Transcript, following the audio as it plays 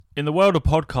in the world of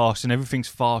podcasting, everything's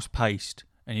fast-paced.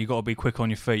 And you've got to be quick on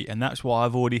your feet. And that's why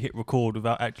I've already hit record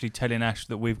without actually telling Ash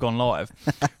that we've gone live.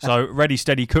 So, ready,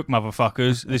 steady, cook,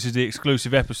 motherfuckers. This is the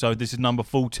exclusive episode. This is number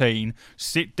 14.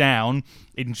 Sit down.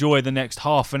 Enjoy the next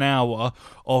half an hour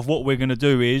of what we're going to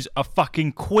do is a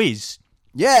fucking quiz.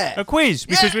 Yeah. A quiz.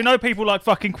 Because we know people like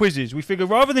fucking quizzes. We figure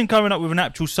rather than coming up with an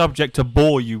actual subject to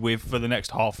bore you with for the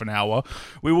next half an hour,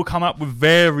 we will come up with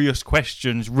various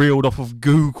questions reeled off of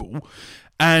Google.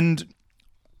 And,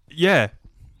 yeah...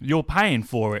 You're paying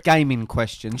for it. Gaming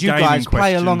questions. You guys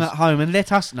play along at home and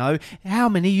let us know how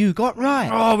many you got right.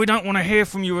 Oh, we don't want to hear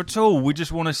from you at all. We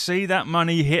just want to see that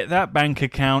money hit that bank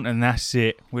account and that's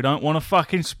it. We don't want to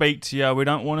fucking speak to you. We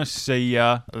don't want to see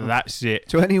you. That's it.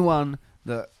 To anyone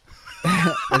that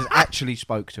has actually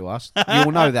spoke to us,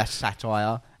 you'll know that's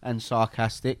satire and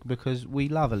sarcastic because we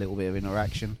love a little bit of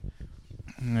interaction.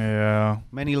 Yeah.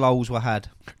 Many lols were had.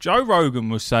 Joe Rogan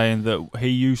was saying that he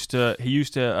used to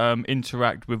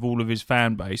interact with all of his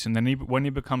fan base, and then when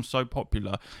he becomes so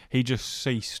popular, he just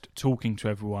ceased talking to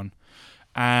everyone.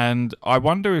 And I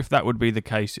wonder if that would be the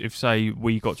case if, say,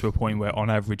 we got to a point where,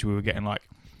 on average, we were getting like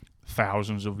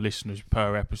thousands of listeners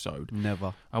per episode.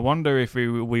 Never. I wonder if we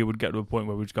would get to a point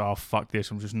where we'd go, oh, fuck this,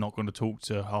 I'm just not going to talk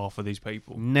to half of these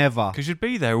people. Never. Because you'd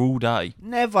be there all day.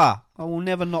 Never. I will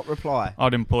never not reply.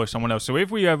 I'd employ someone else. So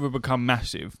if we ever become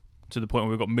massive to the point where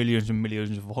we've got millions and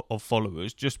millions of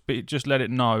followers, just let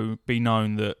it be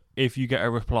known that if you get a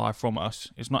reply from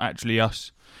us, it's not actually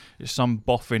us. It's some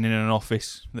boffin in an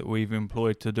office that we've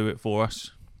employed to do it for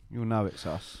us. You'll know it's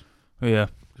us. Yeah.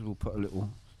 Because we'll put a little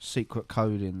secret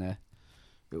code in there.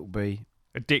 It'll be...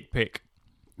 a dick pic.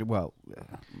 Well,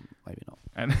 maybe not.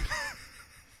 And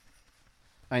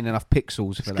ain't enough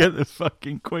pixels for that. Get the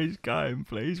fucking quiz going,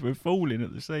 please. We're falling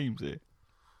at the seams here.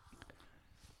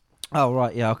 Oh,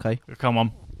 right, yeah, okay. Come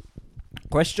on.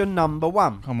 Question number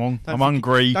 1. Come on. I'm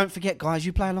hungry. Don't forget, guys,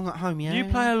 you play along at home, yeah? You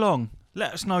play along.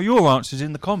 Let us know your answers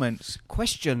in the comments.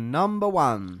 Question number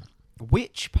 1.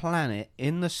 Which planet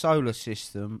in the solar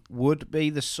system would be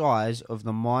the size of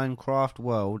the Minecraft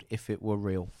world if it were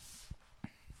real?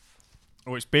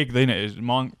 Oh, it's big, isn't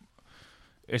it?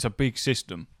 It's a big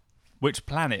system. Which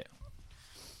planet?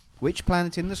 Which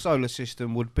planet in the solar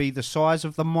system would be the size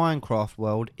of the Minecraft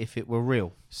world if it were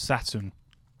real? Saturn.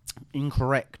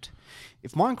 Incorrect.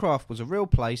 If Minecraft was a real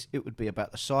place, it would be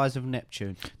about the size of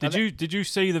Neptune. Did you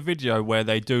see the video where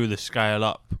they do the scale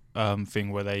up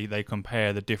thing where they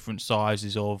compare the different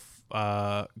sizes of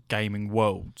gaming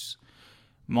worlds?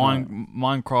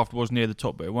 Minecraft was near the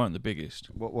top, but it weren't the biggest.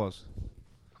 What was?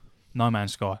 No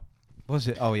Man's Sky. Was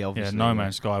it? Oh, yeah, obviously. Yeah, No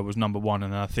Man's Sky was number 1,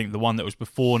 and I think the one that was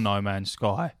before No Man's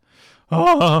Sky.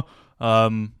 Fuck,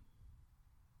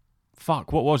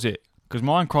 what was it? Because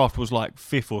Minecraft was like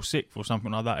 5th or 6th or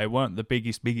something like that. It weren't the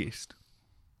biggest.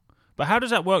 But how does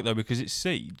that work, though? Because it's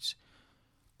seeds.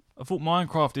 I thought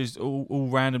Minecraft is all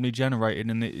randomly generated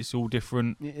and it's all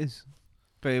different. It is.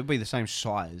 But it would be the same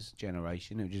size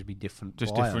generation. It would just be different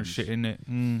Just biomes. different shit, innit?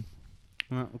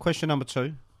 Mm. Question number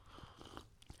 2.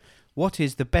 What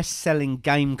is the best-selling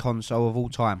game console of all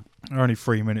time? We're only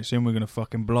 3 minutes in. We're going to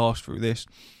fucking blast through this.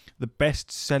 The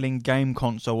best-selling game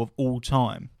console of all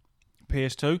time.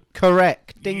 PS2?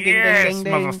 Correct. Ding, yes, ding, ding,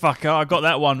 ding, ding. Motherfucker. I got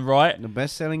that one right. The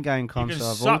best-selling game You console can of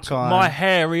all suck time my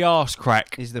hairy arse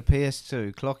crack. is the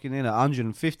PS2, clocking in at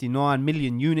 159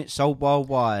 million units sold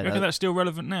worldwide. You reckon that's still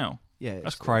relevant now? Yeah,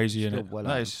 That's crazy, isn't it? Well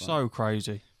That is so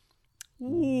crazy.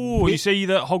 Ooh, you see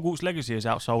that Hogwarts Legacy has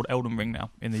outsold Elden Ring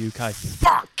now in the UK.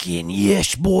 Fucking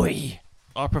yes, boy.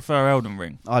 I prefer Elden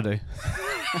Ring. I do.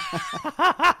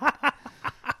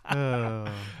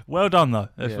 Well done, though.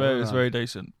 That's Yeah, very, well it's done. very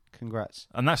decent. Congrats.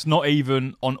 And that's not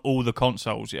even on all the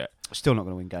consoles yet. Still not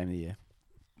going to win Game of the Year.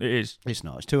 It is. It's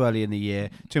not. It's too early in the year.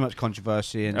 Too much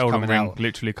controversy. And it's Elden coming Ring out.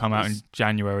 literally come out in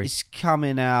January. It's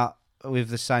coming out with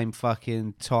the same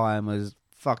fucking time as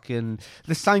fucking...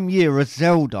 the same year as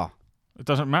Zelda. It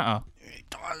doesn't matter. It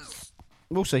does.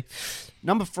 We'll see.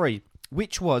 Number 3.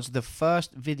 Which was the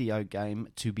first video game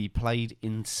to be played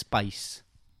in space?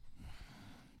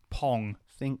 Pong.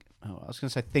 I was going to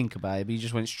say think about it, but you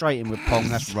just went straight in with Pong.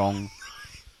 That's wrong.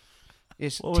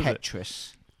 It's What was it?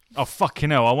 Tetris. Oh, fucking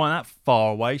hell. I wasn't that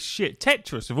far away. Shit.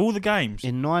 Tetris, of all the games.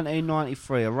 In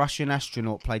 1993, a Russian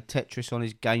astronaut played Tetris on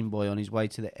his Game Boy on his way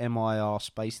to the Mir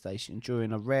space station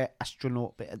during a rare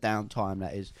astronaut bit of downtime,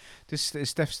 that is. This is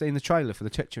Steph seen the trailer for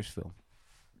the Tetris film.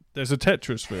 There's a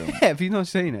Tetris film. Yeah, have you not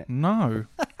seen it? No.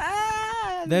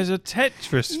 There's a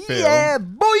Tetris film. Yeah,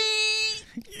 boy!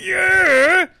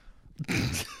 Yeah!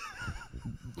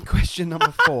 Question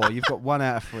number 4. You've got 1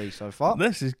 out of 3 so far.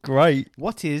 This is great.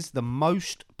 What is the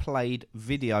most played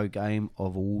video game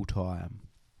of all time?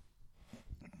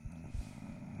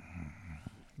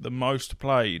 The most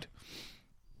played.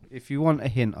 If you want a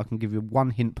hint, I can give you one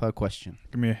hint per question.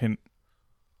 Give me a hint,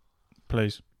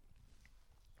 please.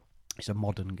 It's a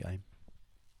modern game.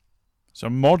 It's a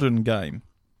modern game.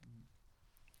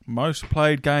 Most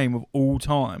played game of all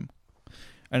time.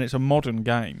 And it's a modern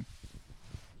game.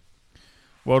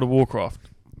 World of Warcraft.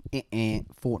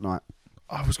 Fortnite.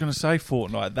 I was going to say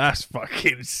Fortnite. That's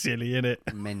fucking silly, innit?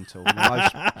 Mental.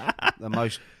 The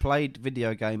most played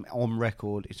video game on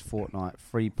record is Fortnite.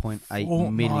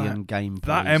 3.8 million game plays.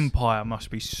 That Empire must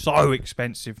be so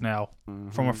expensive now.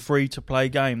 From a free-to-play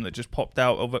game that just popped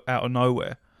out of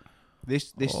nowhere.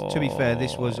 This to be fair,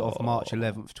 this was off March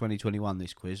 11th, 2021,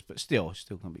 this quiz, but still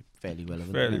going to be fairly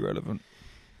relevant. Fairly relevant.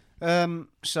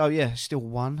 So, yeah, still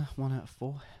one out of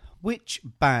 4. Which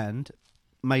band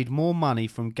made more money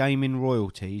from gaming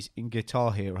royalties in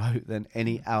Guitar Hero than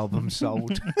any album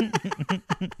sold?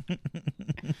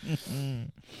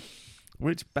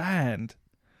 Which band?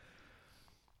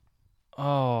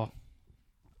 Oh,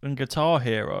 in Guitar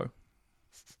Hero.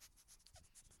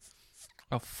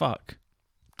 Oh, fuck.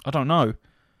 I don't know.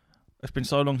 It's been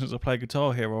so long since I played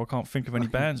Guitar Hero, I can't think of any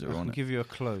bands that are on it. I'll give you a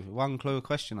clue. One clue a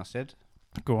question, I said.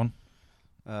 Go on.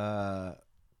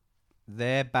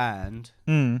 Their band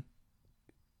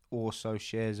also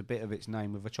shares a bit of its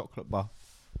name with a chocolate bar.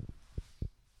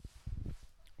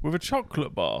 With a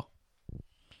chocolate bar?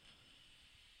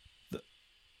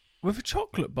 With a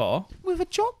chocolate bar? With a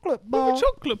chocolate bar? With a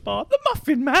chocolate bar? The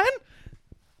Muffin Man?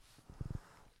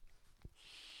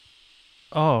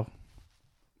 Oh.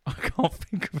 I can't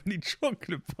think of any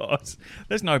chocolate bars.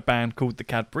 There's no band called the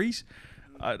Cadburys.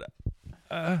 I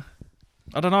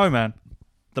don't know, man.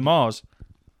 The Mars.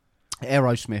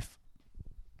 Aerosmith.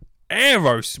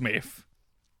 Aerosmith?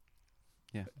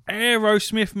 Yeah.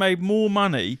 Aerosmith made more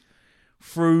money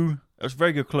through... That's a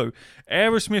very good clue.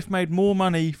 Aerosmith made more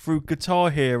money through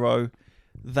Guitar Hero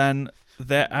than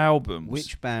their albums.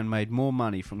 Which band made more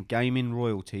money from gaming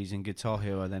royalties in Guitar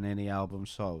Hero than any album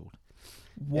sold?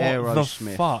 What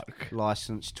Aerosmith the fuck?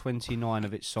 licensed 29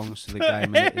 of its songs to the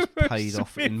game, and it has paid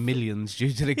off in millions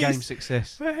due to the game's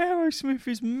success. But Aerosmith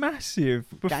is massive.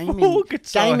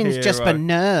 Gaming's just for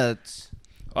nerds.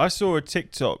 I saw a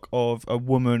TikTok of a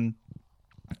woman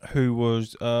who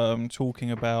was talking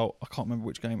about, I can't remember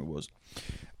which game it was,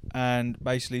 and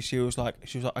basically she was like,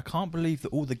 I can't believe that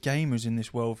all the gamers in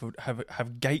this world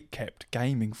have gate-kept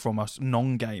gaming from us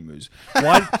non-gamers.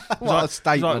 Why? What a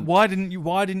statement! Why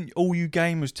didn't all you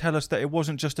gamers tell us that it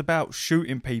wasn't just about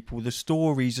shooting people? The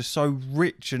stories are so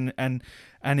rich and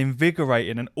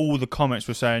invigorating, and all the comments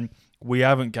were saying, we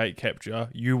haven't gate-kept you.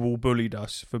 You all bullied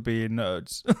us for being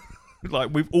nerds.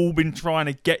 Like, we've all been trying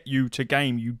to get you to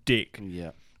game, you dick.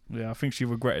 Yeah. Yeah, I think she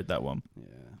regretted that one.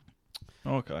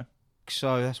 Yeah. Okay.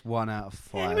 So that's 1 out of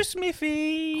 5.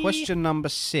 Smithy. Question number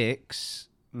 6.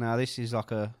 Now, this is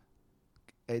like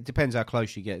it depends how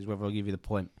close you get, is whether I'll give you the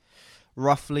point.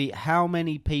 Roughly, how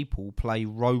many people play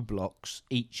Roblox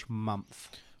each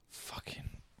month? Fucking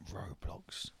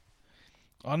Roblox.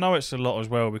 I know it's a lot as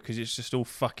well because it's just all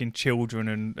fucking children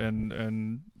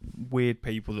and weird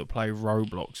people that play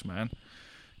Roblox, man.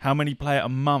 How many play it a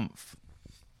month?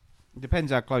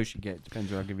 Depends how close you get. Depends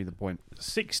where I'll give you the point.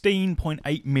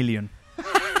 16.8 million.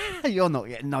 You're not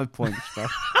getting no points, bro.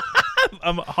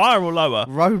 Higher or lower?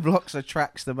 Roblox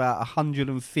attracts about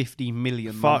 150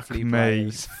 million monthly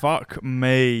players. Fuck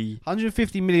me.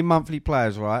 150 million monthly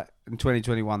players, right? In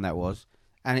 2021 that was.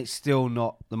 And it's still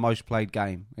not the most played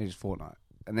game. It's Fortnite.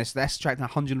 And that's attracting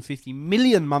 150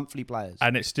 million monthly players.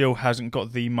 And it still hasn't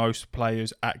got the most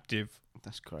players active.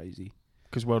 That's crazy.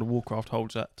 Because World of Warcraft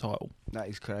holds that title. That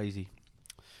is crazy.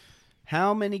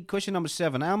 Question number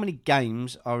 7. How many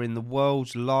games are in the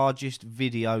world's largest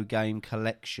video game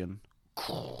collection?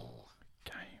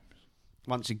 Games.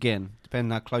 Once again,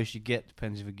 depending how close you get,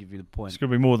 depends if I give you the point. It's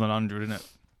going to be more than 100, isn't it?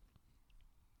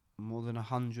 More than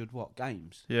 100 what?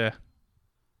 Games? Yeah.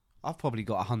 I've probably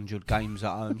got 100 games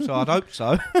at home, so I'd hope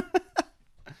so.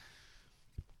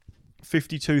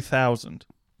 52,000.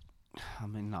 I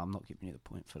mean, no, I'm not giving you the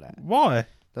point for that. Why?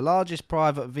 The largest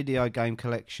private video game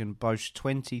collection boasts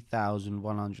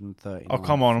 20,130. Oh,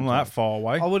 come on, I'm not that far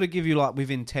away. I would have given you like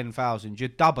within 10,000.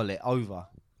 You'd double it over.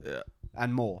 Yeah.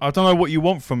 And more. I don't know what you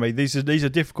want from me. These are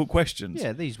difficult questions.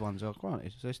 Yeah, these ones are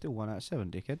granted. So they're still 1 out of 7,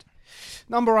 dickhead.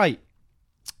 Number 8.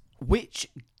 Which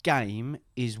game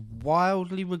is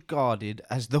wildly regarded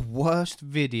as the worst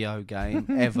video game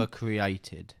ever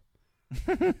created?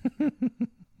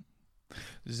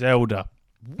 Zelda.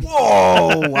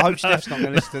 Whoa! I hope Steph's not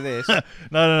going to listen to this.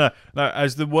 No.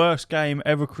 As the worst game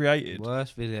ever created.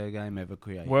 Worst video game ever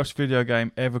created. Worst video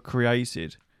game ever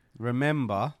created.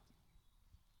 Remember,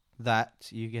 that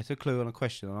you get a clue on a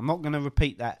question. And I'm not going to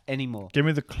repeat that anymore. Give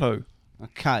me the clue.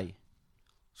 Okay.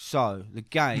 So, the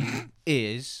game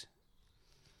is...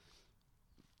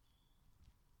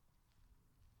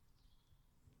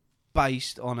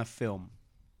 based on a film.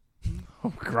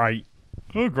 Oh, great.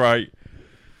 Oh, great.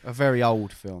 A very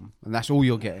old film. And that's all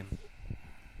you're getting.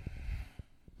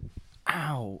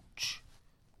 Ouch.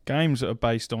 Games that are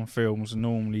based on films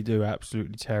normally do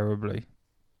absolutely terribly.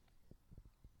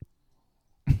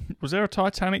 Was there a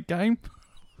Titanic game?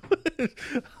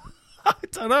 I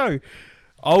don't know.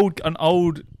 An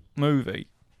old movie.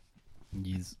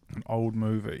 Yes. An old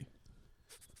movie.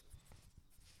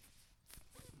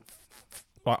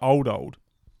 Like old.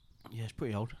 Yeah, it's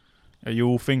pretty old. Are you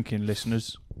all thinking,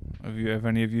 listeners? Have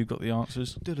any of you got the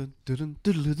answers?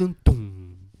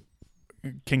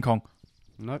 King Kong.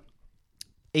 Nope.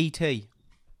 E.T.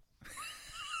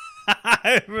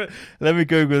 Let me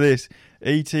Google this.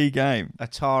 E.T. game.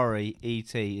 Atari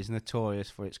E.T. is notorious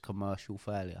for its commercial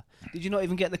failure. Did you not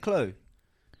even get the clue?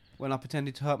 When I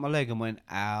pretended to hurt my leg and went,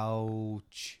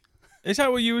 ouch. Is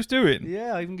that what you was doing?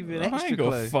 Yeah, I even give you an I extra ain't got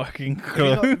clue. a fucking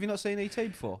clue. Have you not seen E.T.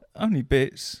 before? Only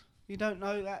bits. You don't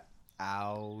know that?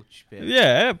 Ouch bit.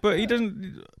 Yeah, but he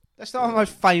doesn't... That's not the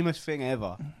most famous thing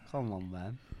ever. Come on,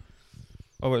 man.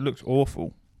 Oh, it looks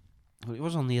awful. Well, it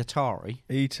was on the Atari.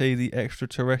 E.T. the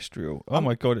Extraterrestrial. Oh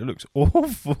my god, it looks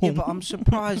awful. Yeah, but I'm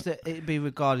surprised that it'd be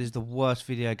regarded as the worst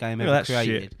video game Look ever at that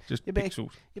created. shit. Just Yeah, but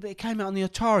pixels. Yeah, but it came out on the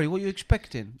Atari. What are you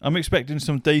expecting? I'm expecting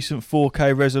some decent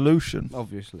 4K resolution.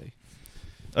 Obviously.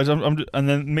 And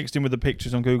then mixed in with the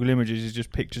pictures on Google Images is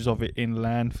just pictures of it in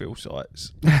landfill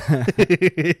sites.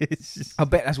 I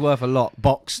bet that's worth a lot,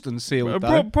 boxed and sealed.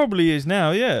 though. Probably is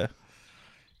now, yeah.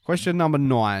 Question number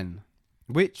 9.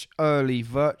 Which early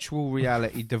virtual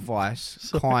reality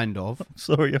device, kind of... I'm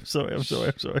sorry. You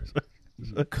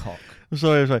cock. I'm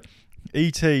sorry.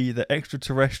 E.T. the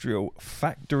Extraterrestrial,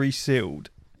 factory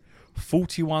sealed,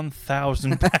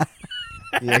 £41,000.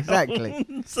 Yeah, exactly.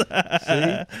 See?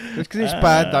 Just because it's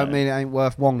bad don't mean it ain't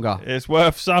worth Wonga. It's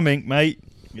worth something, mate.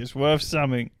 It's worth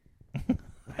something.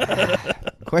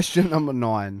 Question number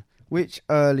 9. Which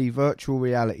early virtual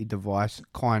reality device,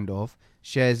 kind of,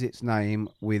 shares its name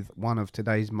with one of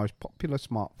today's most popular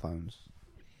smartphones?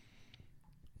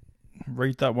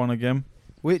 Read that one again.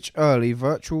 Which early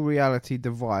virtual reality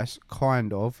device,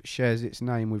 kind of, shares its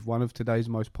name with one of today's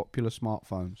most popular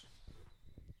smartphones?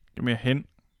 Give me a hint.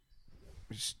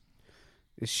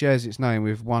 It shares its name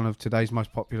with one of today's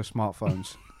most popular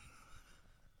smartphones.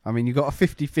 I mean, you've got a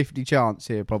 50-50 chance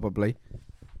here, probably.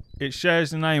 It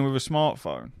shares the name with a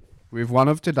smartphone. With one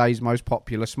of today's most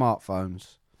popular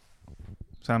smartphones.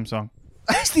 Samsung.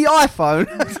 It's the iPhone.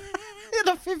 It's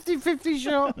a 50-50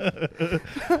 shot.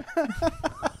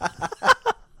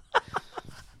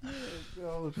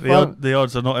 The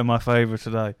odds are not in my favour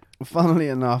today. Funnily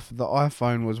enough, the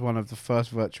iPhone was one of the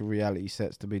first virtual reality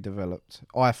sets to be developed.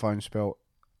 iPhone spelled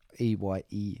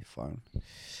E-Y-E phone.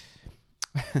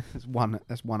 That's one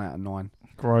out of 9.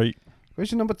 Great.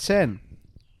 Question number 10.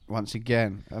 Once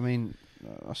again, I mean,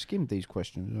 I skimmed these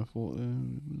questions. I thought,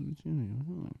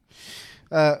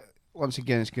 once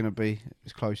again, it's going to be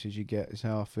as close as you get. Is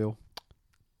how I feel.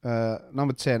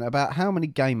 Number 10. About how many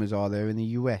gamers are there in the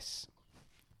US?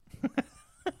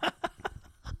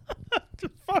 For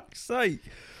fuck's sake.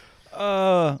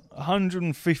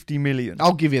 150 million.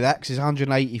 I'll give you that because it's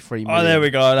 183 million. Oh, there we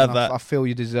go. I love that. I feel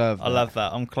you deserve that. I love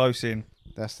that. I'm close in.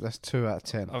 That's 2 out of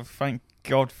 10. Oh, thank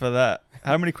God for that.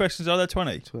 How many questions are there?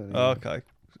 20? 20. Oh, okay.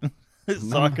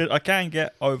 So I can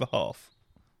get over half.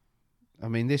 I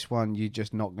mean, this one you're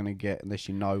just not going to get unless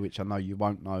you know, which I know you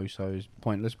won't know, so it's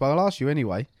pointless. But I'll ask you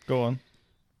anyway. Go on.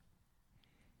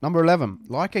 Number 11.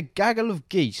 Like a gaggle of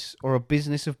geese or a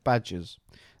business of badgers,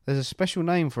 there's a special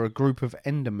name for a group of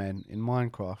Endermen in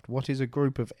Minecraft. What is a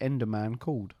group of Enderman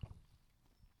called?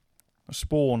 A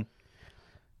spawn.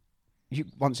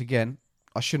 Once again,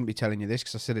 I shouldn't be telling you this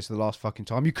because I said it's the last fucking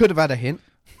time. You could have had a hint.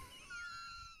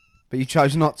 But you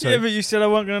chose not to. Yeah, but you said I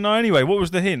wasn't going to know anyway. What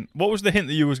was the hint? What was the hint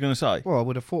that you was going to say? Well, I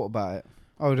would have thought about it.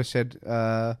 I would have said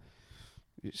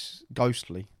it's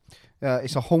ghostly.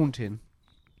 It's a haunting.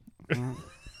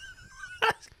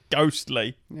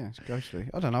 Ghostly. Yeah, it's ghostly.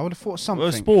 I don't know. I would have thought something. Well,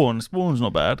 a spawn. Spawn's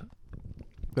not bad.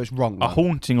 But it's wrong. A One.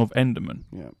 haunting of Enderman.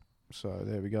 Yeah. So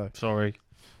there we go. Sorry.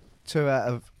 2 out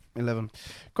of 11.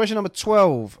 Question number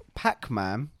 12.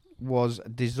 Pac-Man was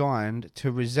designed to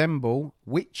resemble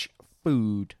which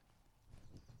food?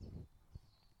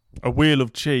 A wheel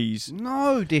of cheese.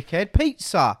 No, dickhead.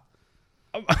 Pizza.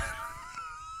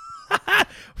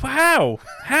 How?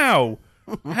 How?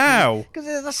 How? Because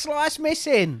there's a slice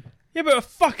missing. Yeah, but a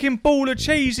fucking ball of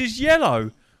cheese is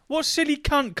yellow. What silly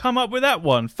cunt come up with that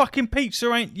one? Fucking pizza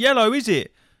ain't yellow, is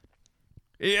it?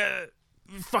 Yeah,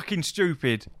 fucking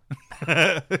stupid.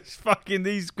 It's fucking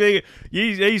these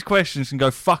questions can go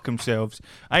fuck themselves.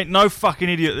 Ain't no fucking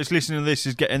idiot that's listening to this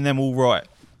is getting them all right.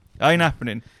 Ain't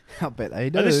happening. I bet they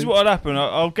do. And this is what'll happen.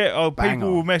 People Bang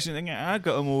will on. message and think, I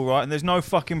got them all right, and there's no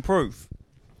fucking proof.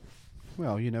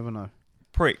 Well, you never know.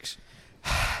 Pricks.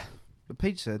 The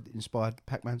pizza inspired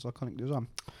Pac-Man's iconic design.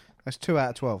 That's 2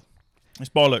 out of 12. It's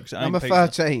bollocks. It ain't Number pizza.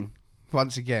 13.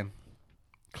 Once again.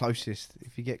 Closest.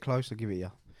 If you get close, I'll give it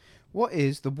you. What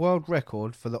is the world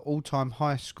record for the all-time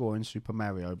highest score in Super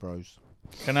Mario Bros?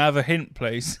 Can I have a hint,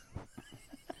 please?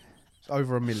 It's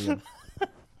over 1 million.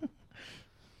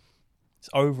 It's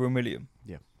over 1 million.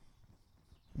 Yeah.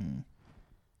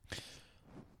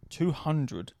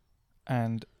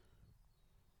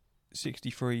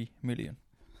 263 million.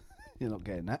 You're not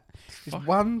getting that. It's Fuck.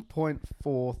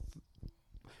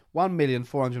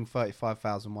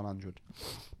 1,435,100.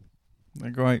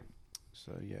 They're great.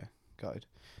 So, yeah. Gutted.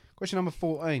 Question number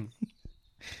 14.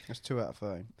 That's 2 out of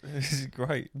 13. This is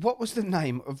great. What was the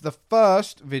name of the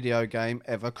first video game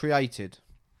ever created?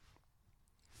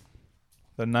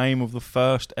 The name of the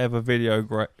first ever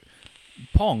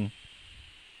Pong.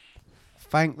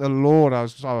 Thank the Lord, I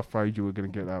was so afraid you were going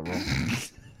to get that wrong.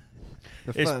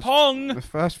 It's Pong. The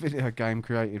first video game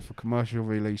created for commercial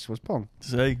release was Pong.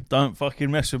 See, don't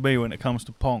fucking mess with me when it comes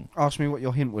to Pong. Ask me what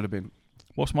your hint would have been.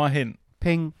 What's my hint?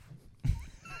 Ping.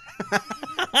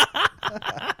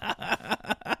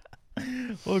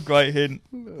 What a great hint.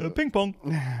 Ping pong.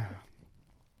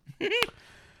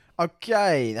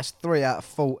 Okay, that's 3 out of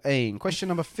 14. Question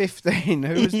number 15.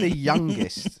 Who was the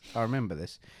youngest? I remember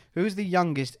this. Who was the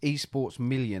youngest esports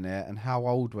millionaire and how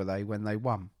old were they when they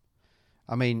won?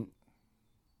 I mean,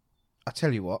 I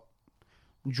tell you what.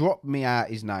 Drop me out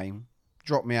his name.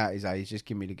 Drop me out his age. Just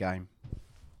give me the game.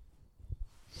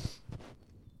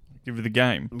 Give you the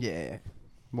game. Yeah.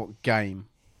 What game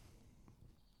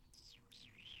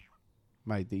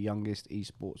made the youngest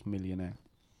esports millionaire?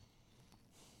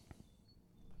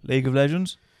 League of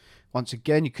Legends. Once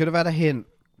again, you could have had a hint.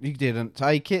 You didn't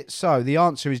take it. So the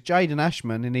answer is Jaden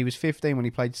Ashman, and he was 15 when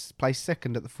he placed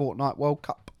second at the Fortnite World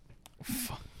Cup.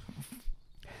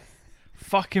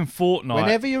 Fucking Fortnite.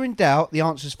 Whenever you're in doubt, the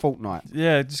answer's Fortnite.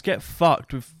 Yeah, just get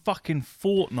fucked with fucking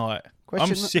Fortnite. Question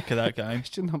I'm sick of that game.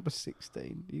 Question number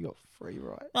 16. You got 3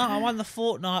 right. Oh, I won the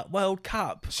Fortnite World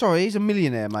Cup. Sorry, he's a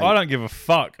millionaire, mate. I don't give a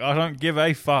fuck. I don't give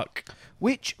a fuck.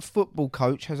 Which football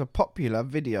coach has a popular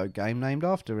video game named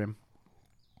after him?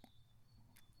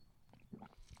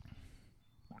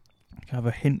 Can I have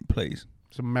a hint, please?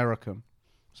 It's American.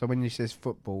 So when he says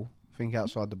football, think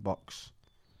outside the box.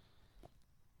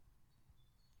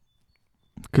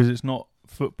 Because it's not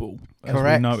football as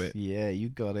Correct. we know it. Yeah, you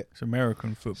got it. It's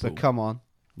American football. So come on,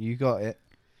 you got it.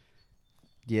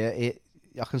 Yeah, I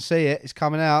can see it. It's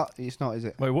coming out. It's not, is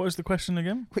it? Wait, what is the question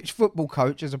again? Which football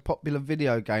coach has a popular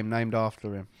video game named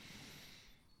after him?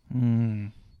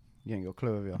 You ain't got a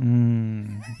clue, have you?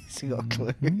 He's got a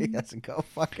clue. He hasn't got a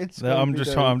fucking clue. I'm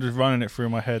just running it through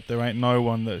my head. There ain't no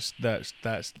one that's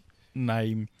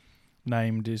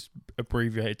named is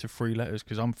abbreviated to 3 letters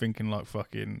because I'm thinking like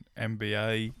fucking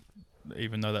NBA,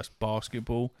 even though that's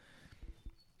basketball.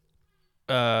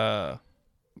 You're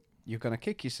gonna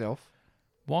kick yourself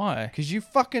Why? because you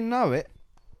fucking know it.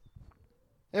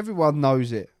 Everyone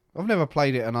knows it. I've never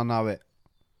played it and I know it.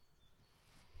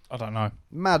 I don't know.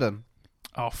 Madden.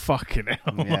 Oh, fucking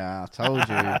hell. Yeah, I told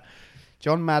you.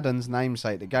 John Madden's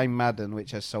namesake, the game Madden, which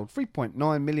has sold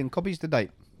 3.9 million copies to date.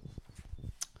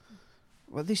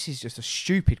 Well, this is just a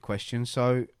stupid question,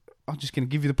 so I'm just going to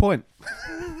give you the point.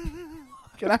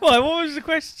 Why? What was the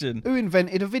question? Who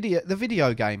invented the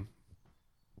video game?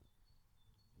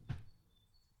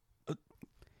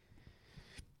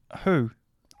 Who?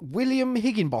 William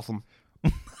Higginbotham.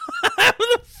 How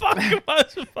the fuck am I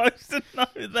supposed to know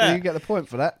So you that? get the point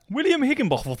for that William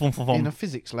Higginbotham. in a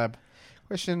physics lab.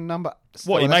 Question number...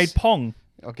 What, he made Pong?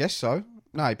 I guess so.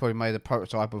 No, he probably made a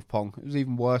prototype of Pong. It was an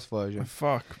even worse version.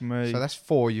 Fuck me. So that's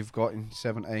 4 you've got in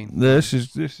 17. This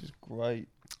is great.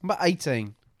 Number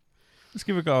 18. Let's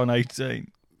give a go on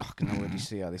 18. I can already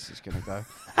see how this is going to go.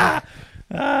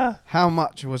 How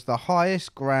much was the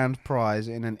highest grand prize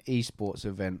in an esports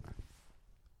event?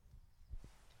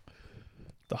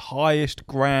 The highest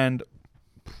grand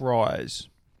prize.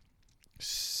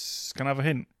 Can I have a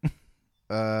hint?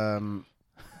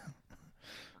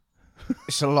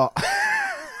 It's a lot.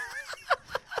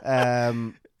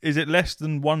 Is it less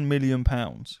than £1 million?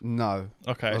 No.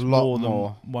 Okay, A it's lot more than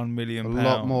more. £1 million. A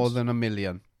lot more than $1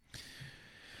 million.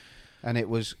 And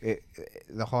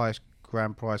the highest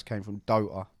grand prize came from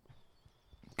Dota.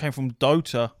 Came from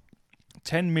Dota.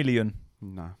 10 million.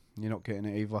 No, you're not getting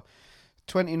it either.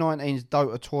 2019's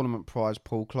Dota tournament prize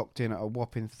pool clocked in at a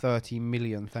whopping 30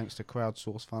 million thanks to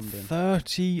crowdsource funding.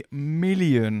 30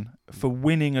 million for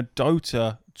winning a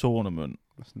Dota tournament.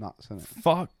 That's nuts, isn't it?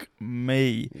 Fuck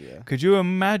me. Yeah. Could you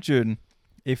imagine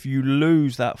if you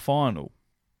lose that final?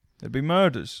 There'd be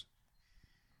murders.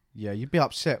 Yeah, you'd be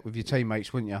upset with your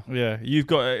teammates, wouldn't you? Yeah, you've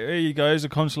got, here you go, here's a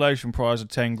consolation prize of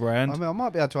 10 grand. I mean, I might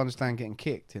be able to understand getting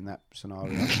kicked in that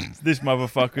scenario. This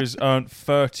motherfucker's earned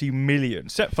 30 million.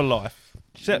 Set for life.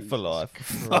 Set for Jesus life.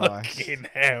 Christ. Fucking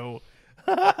hell.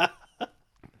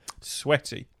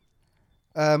 Sweaty.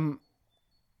 4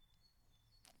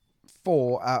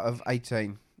 out of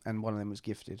 18, and one of them was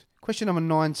gifted. Question number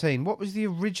 19. What was the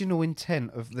original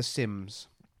intent of The Sims?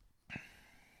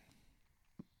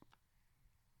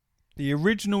 The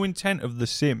original intent of The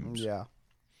Sims. Yeah.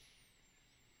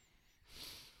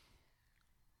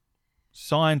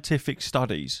 Scientific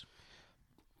studies.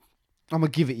 I'm going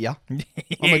to give it you. I'm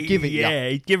going to give it you. Yeah,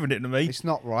 he's giving it to me. It's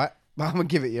not right, but I'm going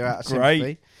to give it you out of Great.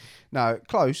 sympathy. No,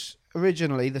 close.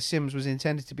 Originally, The Sims was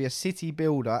intended to be a city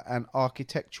builder and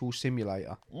architectural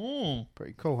simulator.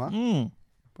 Pretty cool, huh?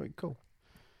 Pretty cool.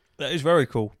 That is very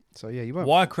cool. So, yeah, you won't...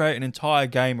 Why create an entire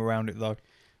game around it, though?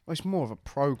 Well, it's more of a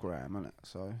program, isn't it?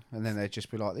 So, and then they'd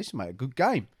just be like, this is, mate, a good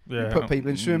game. Yeah. You put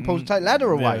people in swimming pools and take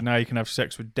ladder away. Yeah, now you can have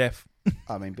sex with death.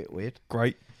 I mean, a bit weird.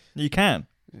 Great. You can.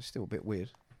 It's still a bit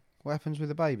weird. What happens with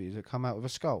the babies that come out with a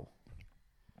skull?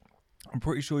 I'm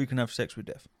pretty sure you can have sex with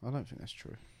death. I don't think that's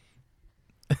true.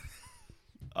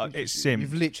 It's Sims.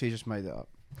 You've literally just made that up.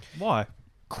 Why?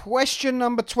 Question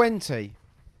number 20.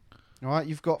 All right,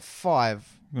 you've got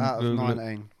 5 out of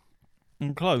 19.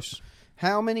 I'm close.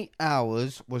 How many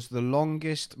hours was the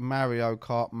longest Mario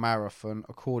Kart marathon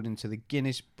according to the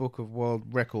Guinness Book of World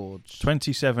Records?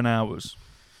 27 hours.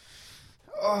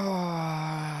 I'm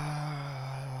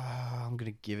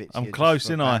going to give it to I'm you. close, just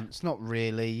for ain't I? It's not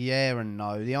really. Yeah and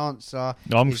no. The answer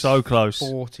I'm is so close.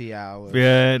 40 hours.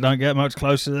 Yeah, don't get much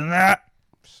closer than that.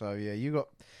 So, yeah, you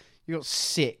got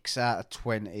 6 out of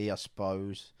 20, I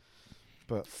suppose.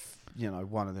 But, you know,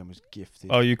 one of them was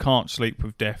gifted. Oh, you can't sleep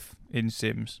with death in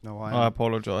Sims. No, I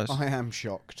apologise. I am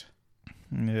shocked.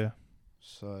 Yeah.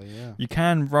 So, yeah. You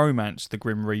can romance the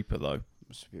Grim Reaper, though.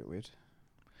 It's a bit weird.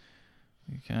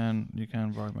 You can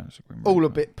romance the Grim Reaper. All a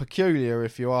bit peculiar,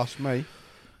 if you ask me.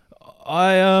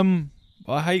 I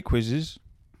hate quizzes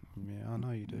Yeah, I know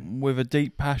you do. with a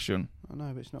deep passion. I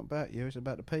know, but it's not about you. It's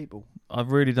about the people. I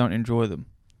really don't enjoy them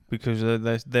because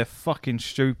they're fucking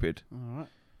stupid. All right.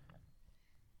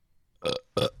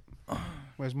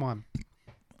 Where's mine?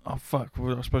 Oh fuck!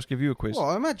 Was I supposed to give you a quiz? Well,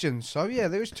 I imagine so. Yeah,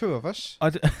 there was 2 of us.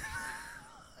 I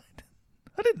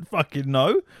didn't fucking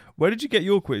know. Where did you get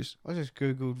your quiz? I just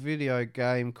googled video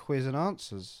game quiz and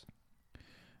answers.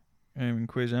 Even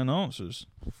quiz and answers.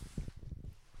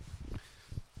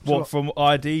 So What from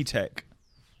ID Tech?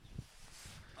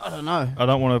 I don't know. I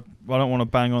don't want to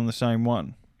bang on the same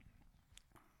one.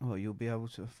 Well, you'll be able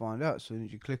to find out as soon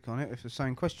as you click on it if the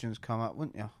same questions come up,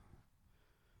 wouldn't you?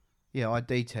 Yeah,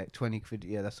 ID Tech 20 quid.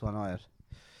 Yeah, that's the one I had.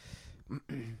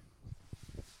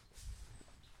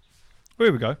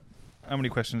 Here we go. How many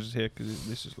questions is here? Because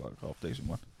this is like a half decent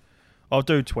one. I'll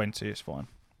do 20. It's fine.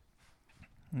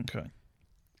 Okay.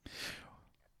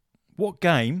 What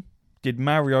game did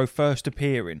Mario first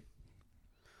appear in?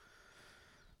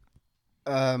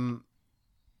 I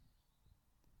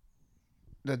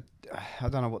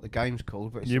don't know what the game's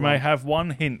called, but it's You the may one- have one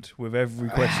hint with every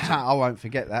question. I won't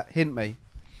forget that. Hint me.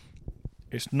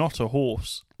 It's not a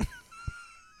horse.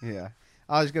 Yeah.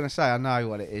 I was going to say I know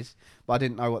what it is, but I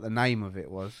didn't know what the name of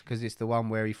it was because it's the one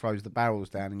where he throws the barrels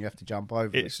down and you have to jump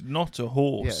over it. It's not a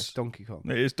horse. Yeah, it's Donkey Kong.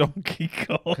 It is Donkey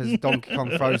Kong. Because Donkey Kong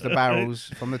throws the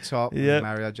barrels from the top Yep. and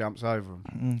Mario jumps over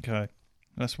them. Okay.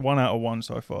 That's 1 out of 1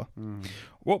 so far. Mm.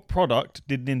 What product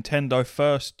did Nintendo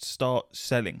first start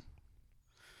selling?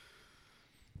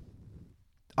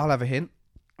 I'll have a hint.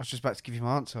 I was just about to give you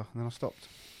my answer and then I stopped.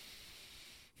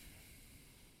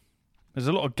 There's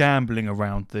a lot of gambling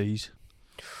around these.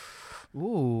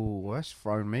 Ooh, that's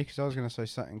thrown me because I was going to say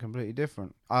something completely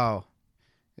different. Oh,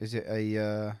 is it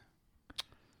a...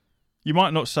 You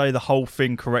might not say the whole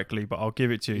thing correctly, but I'll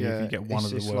give it to you if you get one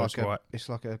of the words like right. It's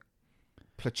like a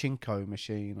pachinko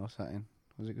machine or something.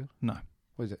 Was it good? No.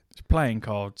 What is it? It's playing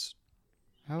cards.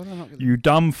 How would I not get You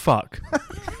dumb fuck.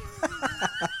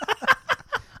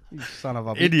 You son of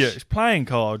a bitch. Idiot. It's playing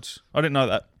cards. I didn't know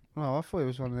that. Oh, I thought it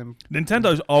was one of them.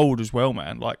 Nintendo's old as well,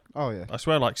 man. Like, Oh, yeah. I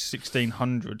swear, like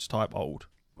 1600s type old.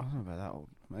 I don't know about that old.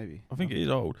 Maybe. I think it is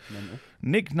old. Mental.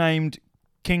 Nicknamed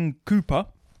King Koopa.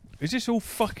 Is this all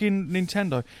fucking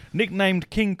Nintendo? Nicknamed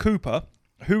King Koopa,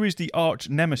 Who is the arch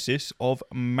nemesis of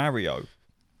Mario?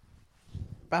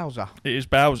 Bowser. It is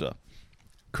Bowser.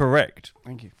 Correct.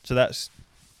 Thank you. So that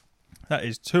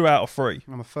is 2 out of 3.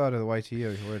 I'm a third of the way to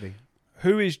you already.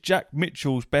 Who is Jack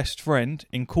Mitchell's best friend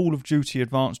in Call of Duty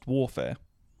Advanced Warfare?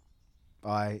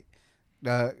 A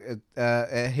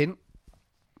hint.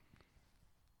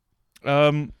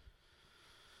 Part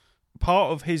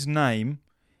of his name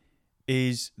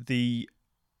is the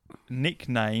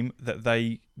nickname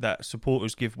that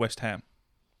supporters give West Ham.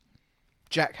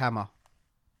 Jack Hammer.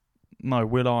 No,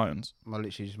 Will Irons. I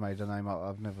literally just made a name up.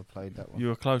 I've never played that one. You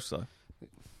were close though.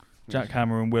 Jack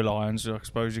Hammer and Will Irons, I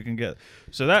suppose you can get.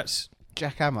 So that's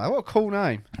Jack Hammer. What a cool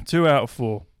name. 2 out of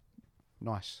 4.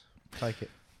 Nice. Take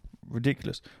it.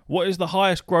 Ridiculous. What is the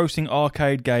highest grossing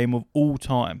arcade game of all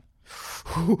time?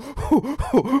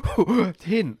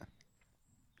 Hint.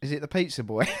 Is it the Pizza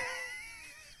Boy?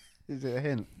 Is it a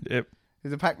hint? Yep.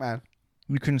 Is it Pac-Man?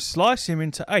 You can slice him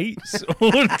into 8s.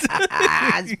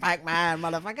 It's Pac-Man,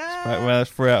 motherfucker. Well, that's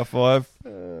 3 out of 5.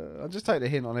 I'll just take the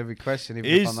hint on every question,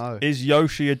 even if I know. Is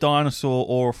Yoshi a dinosaur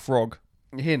or a frog?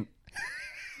 Hint.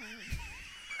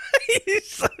 He's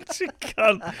such a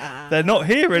cunt. They're not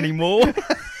here anymore.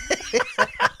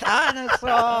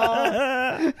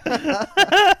 Dinosaur.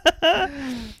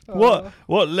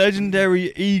 What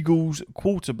legendary Eagles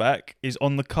quarterback is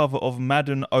on the cover of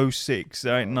Madden 06?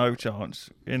 There ain't no chance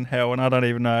in hell, and I don't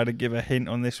even know how to give a hint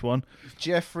on this one.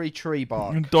 Jeffrey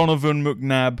Treebark. Donovan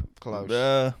McNabb.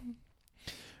 Close.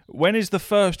 When is the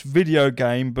first video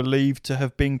game believed to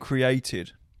have been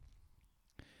created?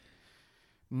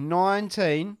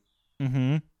 19.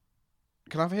 Mm-hmm.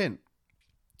 Can I have a hint?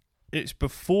 It's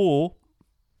before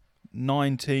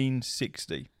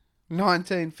 1960.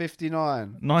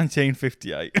 1959.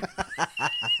 1958.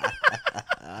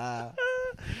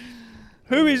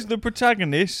 Who is the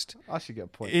protagonist I should get a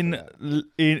point.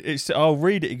 I'll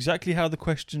read it exactly how the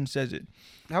question says it.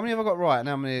 How many have I got right and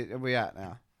how many are we at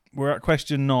now? We're at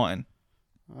question 9.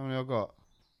 How many have I got?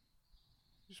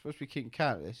 You're supposed to be keeping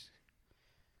count of this.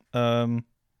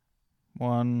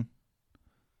 1,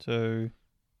 2,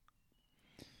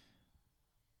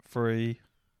 3.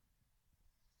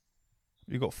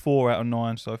 You got 4 out of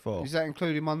 9 so far. Is that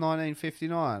including my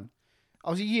 1959? I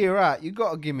was a year out. You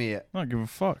got to give me it. I don't give a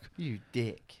fuck. You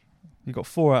dick. You got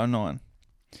 4 out of 9.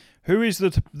 Who is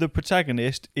the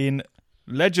protagonist in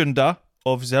Legenda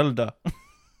of Zelda?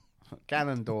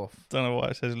 Ganondorf. Don't know why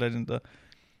it says Legenda.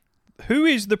 Who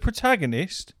is the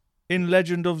protagonist in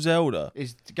Legend of Zelda?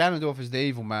 Ganondorf is the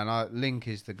evil man. Link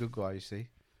is the good guy, you see.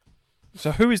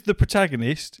 So who is the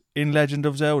protagonist in Legend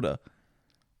of Zelda?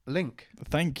 Link.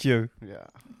 Thank you. Yeah.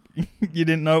 You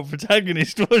didn't know what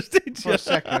protagonist was, did you? For a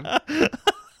second.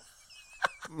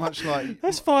 Much like...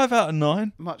 That's 5 out of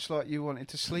 9. Much like you wanted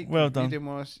to sleep. Well with. done. You didn't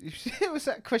want to... It was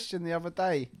that question the other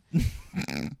day.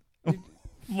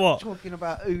 What? Talking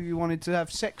about who you wanted to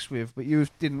have sex with, but you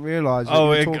didn't realise.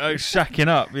 Shacking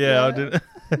up. Yeah, I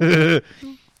didn't.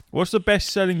 What's the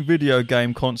best-selling video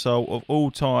game console of all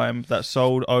time that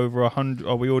sold over 100?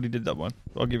 Oh, we already did that one.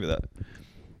 I'll give you that.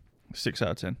 6 out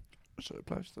of 10. So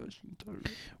PlayStation 2.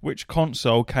 Which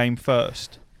console came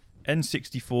first?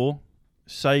 N64,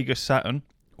 Sega Saturn,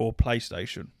 or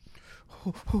PlayStation?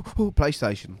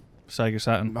 PlayStation. Sega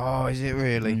Saturn. Oh, is it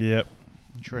really? Yep.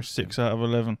 Interesting. 6 out of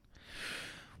 11.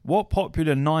 What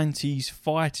popular 90s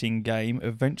fighting game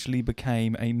eventually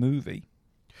became a movie?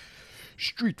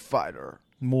 Street Fighter.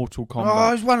 Mortal Oh,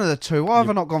 Kombat. it's one of the two. Why have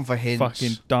I not gone for hints?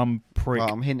 Fucking dumb prick.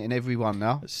 Right, I'm hinting every one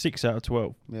now. 6 out of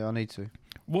 12. Yeah, I need to.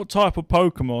 What type of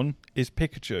Pokemon is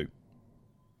Pikachu?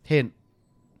 Hint.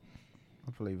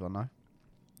 I believe I know.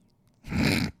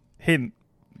 Hint.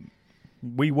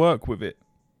 We work with it.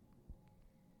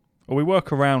 Or we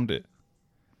work around it.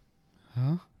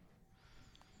 Huh?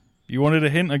 You wanted a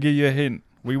hint? I'll give you a hint.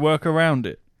 We work around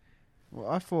it. Well,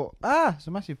 I thought... it's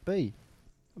a massive bee.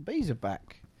 The bees are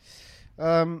back.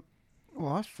 Well,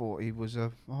 I thought he was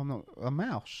a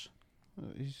mouse.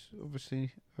 He's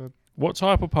obviously... What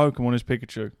type of Pokemon is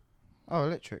Pikachu? Oh,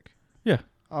 electric. Yeah.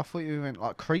 I thought you meant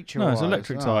like creature. No, it's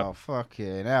electric type. Oh,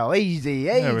 fucking hell. Easy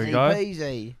There we go.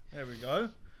 peasy. There we go.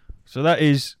 So that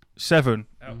is 7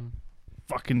 out of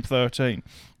fucking 13.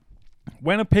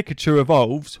 When a Pikachu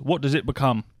evolves, what does it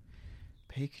become?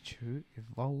 Pikachu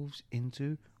evolves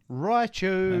into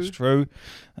Raichu. That's true.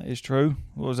 That is true.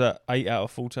 What was that? 8 out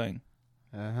of 14.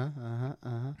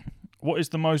 What is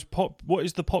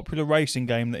the popular racing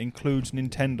game that includes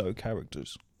Nintendo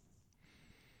characters?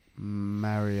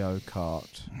 Mario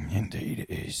Kart. Indeed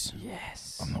it is.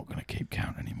 Yes. I'm not going to keep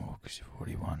count anymore because you've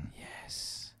already won.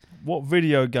 Yes. What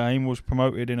video game was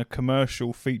promoted in a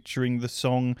commercial featuring the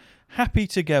song Happy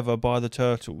Together by the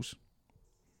Turtles?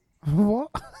 What?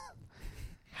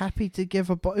 Happy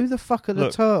Together, but who the fuck are the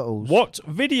Look, Turtles? What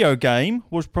video game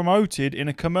was promoted in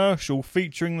a commercial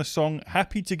featuring the song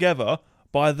Happy Together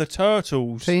by the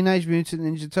Turtles? Teenage Mutant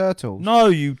Ninja Turtles. No,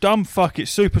 you dumb fuck,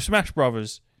 it's Super Smash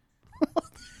Brothers.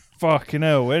 Fucking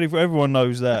hell, everyone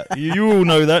knows that. You all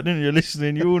know that, didn't you?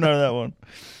 Listening, you all know that one.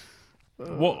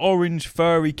 What orange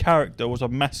furry character was a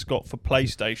mascot for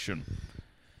PlayStation?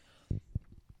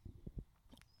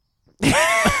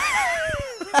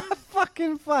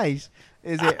 Fucking face.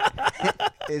 Is it?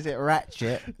 Is it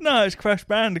Ratchet? No, it's Crash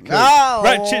Bandicoot. Oh,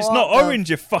 Ratchet's not what the- orange,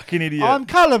 you fucking idiot. I'm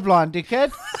colourblind,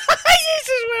 dickhead. Yes,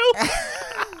 as well.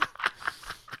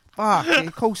 Fuck.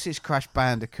 Of course, it's Crash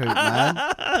Bandicoot, man.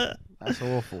 That's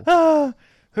awful.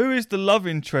 Who is the love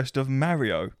interest of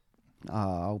Mario?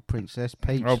 Oh, Princess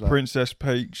Peach. Oh, look. Princess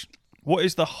Peach. What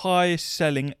is the highest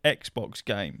selling Xbox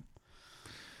game?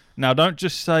 Now, don't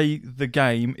just say the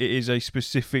game, it is a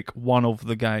specific one of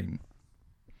the game.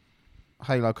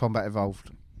 Halo Combat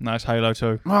Evolved. No, it's Halo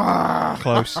 2.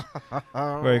 Close.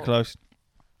 Very close.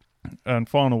 And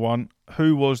final one.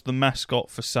 Who was the mascot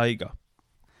for Sega?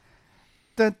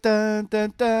 Dun, dun,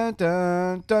 dun, dun,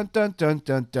 dun, dun, dun, dun,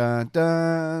 dun, dun,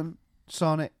 dun.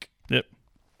 Sonic. Yep.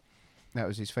 That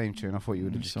was his theme tune. I thought you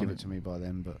would have just given Sonic. it to me by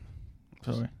then, but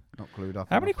Sorry. not clued up.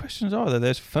 How many enough. questions are there?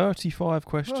 There's 35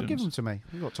 questions. Well, give them to me.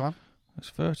 We've got time.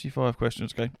 There's 35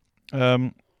 questions, okay.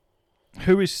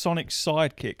 Who is Sonic's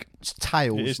sidekick? It's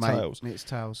Tails, It is mate. Tails. It's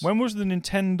Tails. When was the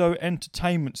Nintendo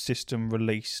Entertainment System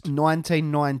released?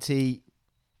 1990.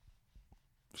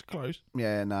 It's close.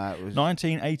 Yeah, no, it was.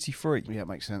 1983. Yeah, it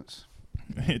makes sense.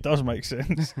 It does make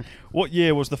sense. What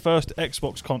year was the first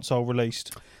Xbox console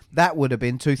released? That would have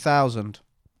been 2000.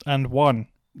 And one.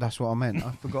 That's what I meant.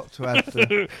 I forgot to add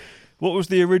the What was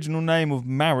the original name of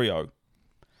Mario?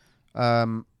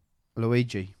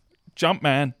 Luigi.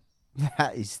 Jumpman.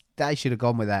 They should have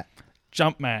gone with that.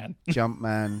 Jumpman.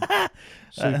 Jumpman.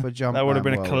 Super Jumpman. That would have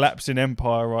been World. a collapsing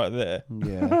empire right there.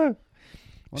 Yeah.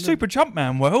 Super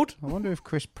Jumpman World. I wonder if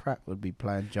Chris Pratt would be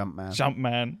playing Jumpman.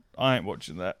 Jumpman. I ain't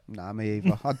watching that. Nah, me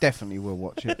either. I definitely will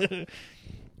watch it.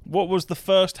 What was the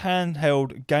first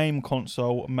handheld game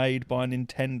console made by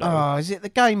Nintendo? Oh, is it the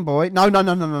Game Boy? No.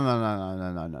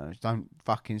 Don't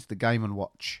fucking. It's the Game and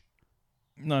Watch.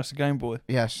 No, it's a Game Boy.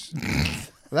 Yes.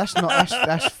 That's not.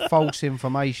 That's false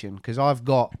information because I've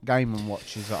got Game and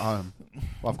Watches at home.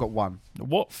 Well, I've got one.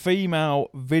 What female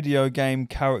video game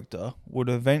character would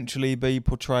eventually be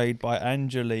portrayed by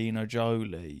Angelina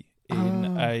Jolie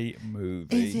in a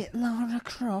movie? Is it Lara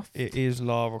Croft? It is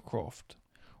Lara Croft.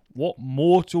 What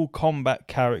Mortal Kombat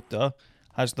character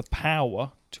has the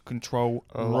power to control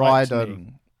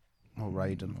lightning?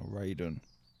 Raiden.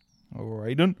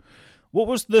 Raiden. What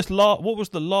was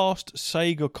the last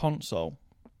Sega console?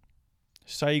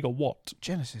 Sega what?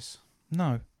 Genesis.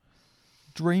 No.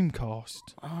 Dreamcast.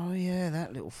 Oh yeah,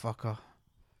 that little fucker.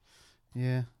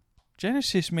 Yeah,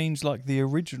 Genesis means like the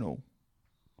original.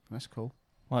 that's cool.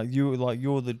 You're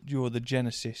the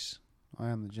Genesis. I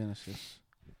am the Genesis.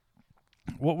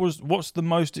 What's the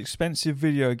most expensive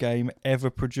video game ever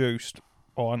produced?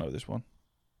 Oh, I know this one.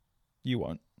 You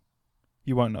won't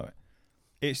know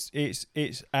it.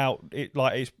 It's out.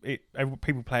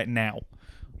 People play it now.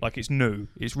 Like it's new.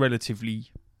 It's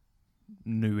relatively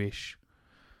newish.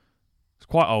 It's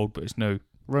quite old, but it's new.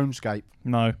 RuneScape.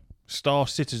 No. Star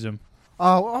Citizen.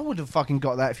 Oh, I would have fucking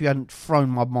got that if you hadn't thrown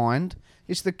my mind.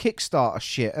 It's the Kickstarter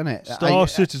shit, isn't it? Star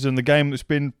Citizen, the game that's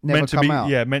been Never meant to come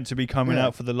be out. meant to be coming Yeah.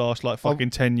 out for the last fucking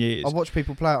 10 years. I watch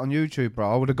people play it on YouTube,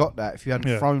 bro. I would have got that if you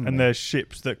hadn't thrown and me. there's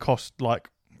ships that cost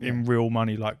in real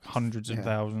money hundreds and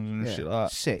thousands and shit like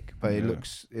that. Sick, but it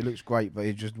Yeah. looks great, but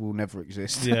it just will never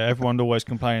exist. Yeah, everyone's always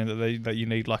complaining that you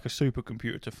need like a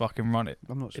supercomputer to fucking run it.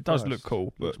 I'm not surprised. It does look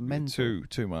cool, Looks but mental.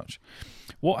 too much.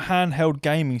 What handheld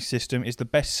gaming system is the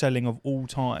best selling of all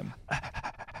time?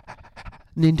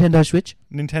 Nintendo Switch.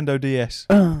 Nintendo DS.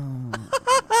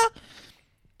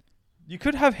 You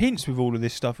could have hints with all of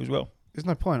this stuff as well. There's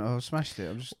no point. I smashed it.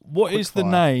 I'm just. What is the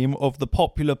Quickfire. name of the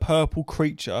popular purple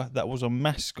creature that was a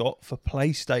mascot for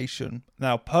PlayStation?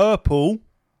 Now, purple.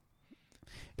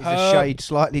 It's a shade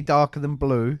slightly darker than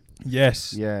blue.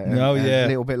 Yes. Yeah. No, and yeah. A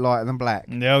little bit lighter than black.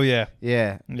 Oh, yeah.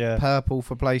 Yeah. Yeah. Purple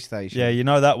for PlayStation. Yeah, you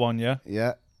know that one, yeah?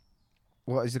 Yeah.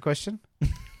 What is the question?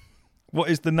 What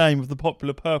is the name of the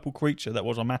popular purple creature that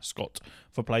was a mascot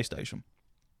for PlayStation?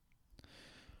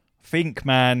 Think,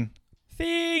 man.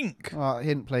 Think.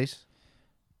 Hint, please.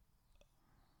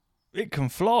 It can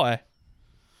fly.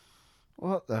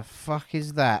 What the fuck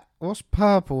is that? What's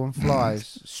purple and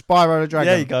flies? Spyro the Dragon.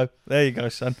 There you go. There you go,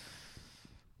 son.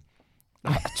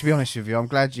 To be honest with you, I'm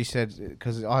glad you said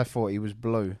because I thought he was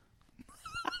blue.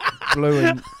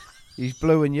 He's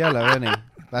blue and yellow, isn't he?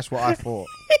 That's what I thought.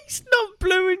 He's not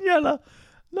blue and yellow.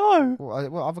 No.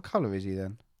 What other colour is he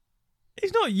then?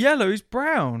 He's not yellow, he's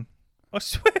brown. I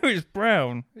swear it's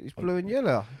brown. He's blue and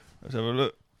yellow. Let's have a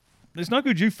look. It's no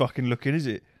good you fucking looking, is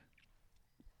it?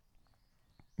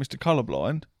 Mr.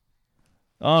 Colourblind.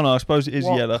 Oh no, I suppose it is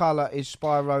what yellow. What colour is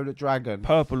Spyro the Dragon?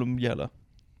 Purple and yellow.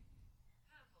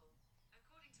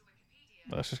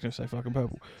 I was just going to say fucking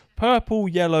purple. Purple,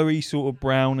 yellowy, sort of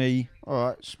browny.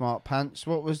 Alright, smart pants.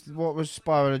 What was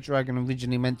Spyro the Dragon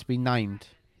originally meant to be named?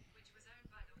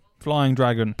 Flying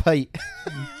Dragon. Pete.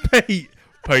 Pete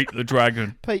the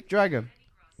Dragon. Pete Dragon.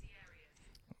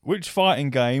 Which fighting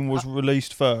game was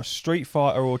released first, Street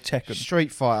Fighter or Tekken?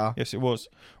 Street Fighter. Yes, it was.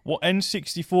 What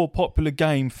N64 popular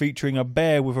game featuring a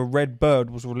bear with a red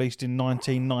bird was released in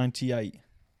 1998?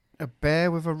 A bear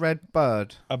with a red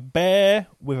bird. A bear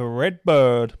with a red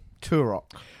bird.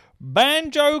 Turok.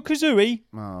 Banjo-Kazooie.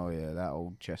 Oh yeah, that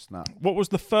old chestnut. What was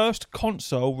the first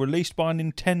console released by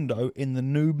Nintendo in the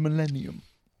new millennium?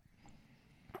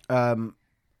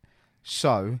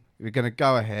 So we're going to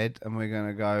go ahead and we're going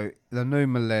to go the new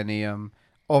millennium.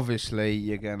 Obviously,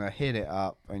 you're going to hit it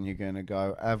up and you're going to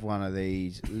go have one of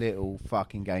these little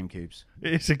fucking GameCubes.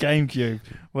 It's a GameCube.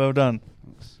 Well done.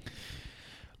 Thanks.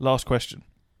 Last question.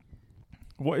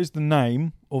 What is the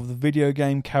name of the video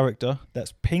game character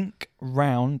that's pink,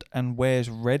 round, and wears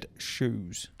red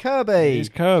shoes? Kirby. It's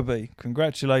Kirby.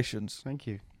 Congratulations. Thank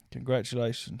you.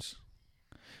 Congratulations.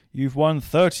 You've won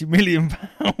 £30 million.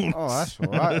 Oh, that's all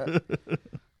right.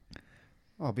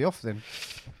 I'll be off then.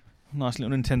 Nice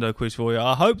little Nintendo quiz for you.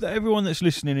 I hope that everyone that's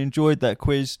listening enjoyed that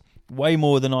quiz way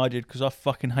more than I did, because I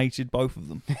fucking hated both of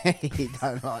them. You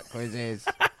don't like quizzes.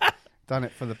 Done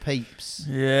it for the peeps.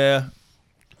 Yeah.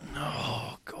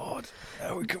 Oh, God.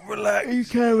 Now we can relax. You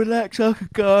can relax, I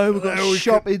could go. We've got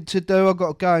shopping to do. I've got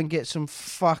to go and get some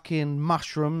fucking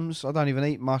mushrooms. I don't even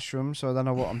eat mushrooms, so I don't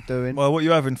know what I'm doing. Well, what are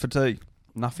you having for tea?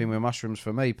 Nothing with mushrooms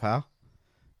for me, pal.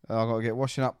 I've got to get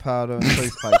washing up powder and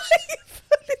toothpaste.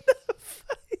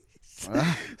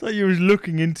 It's like you was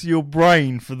looking into your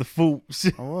brain for the faults.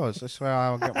 I was. That's where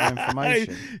I get my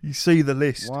information. You see the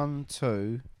list. 1,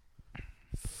 2,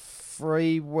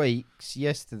 3 weeks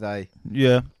yesterday.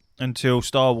 Yeah, until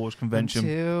Star Wars convention.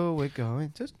 Until we're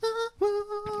going to Star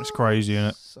Wars. It's crazy,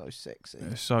 isn't it? So sexy.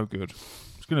 It's so good.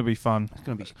 It's going to be fun. It's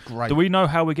going to be great. Do we know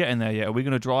how we're getting there yet? Are we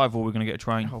going to drive or are we going to get a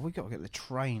train? Oh, we got to get the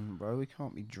train, bro. We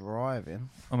can't be driving.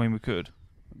 I mean, we could.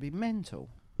 It'd be mental.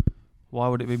 Why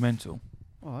would it be mental?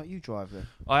 All right, you drive then.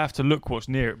 I have to look what's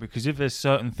near it, because if there's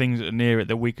certain things that are near it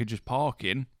that we could just park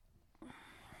in,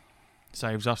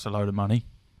 saves us a load of money.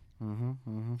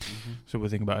 So we'll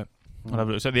think about it. I'll have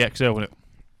a look. It's at the XL, isn't it?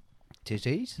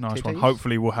 Titties. Nice one. Titties.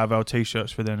 Hopefully we'll have our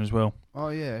T-shirts for then as well. Oh,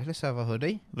 yeah. Let's have a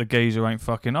hoodie. The geezer ain't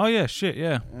fucking... Oh, yeah, shit,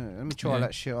 yeah. Let me try Yeah.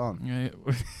 that shit on. Yeah.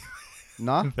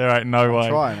 No? There ain't no way. I'm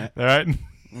trying it. There ain't...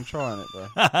 I'm trying it, bro.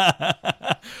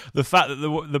 The fact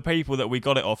that the people that we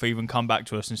got it off even come back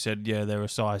to us and said, yeah, they're a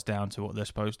size down to what they're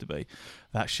supposed to be.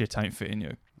 That shit ain't fitting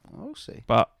you. We'll see.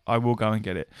 But I will go and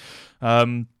get it.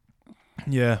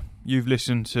 Yeah, you've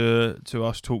listened to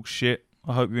us talk shit.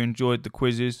 I hope you enjoyed the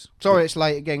quizzes. Sorry it's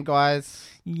late again, guys.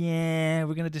 Yeah,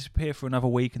 we're going to disappear for another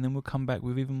week and then we'll come back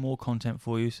with even more content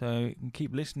for you. So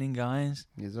keep listening, guys.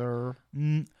 Yes, sir.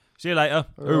 See you later.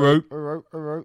 Uro.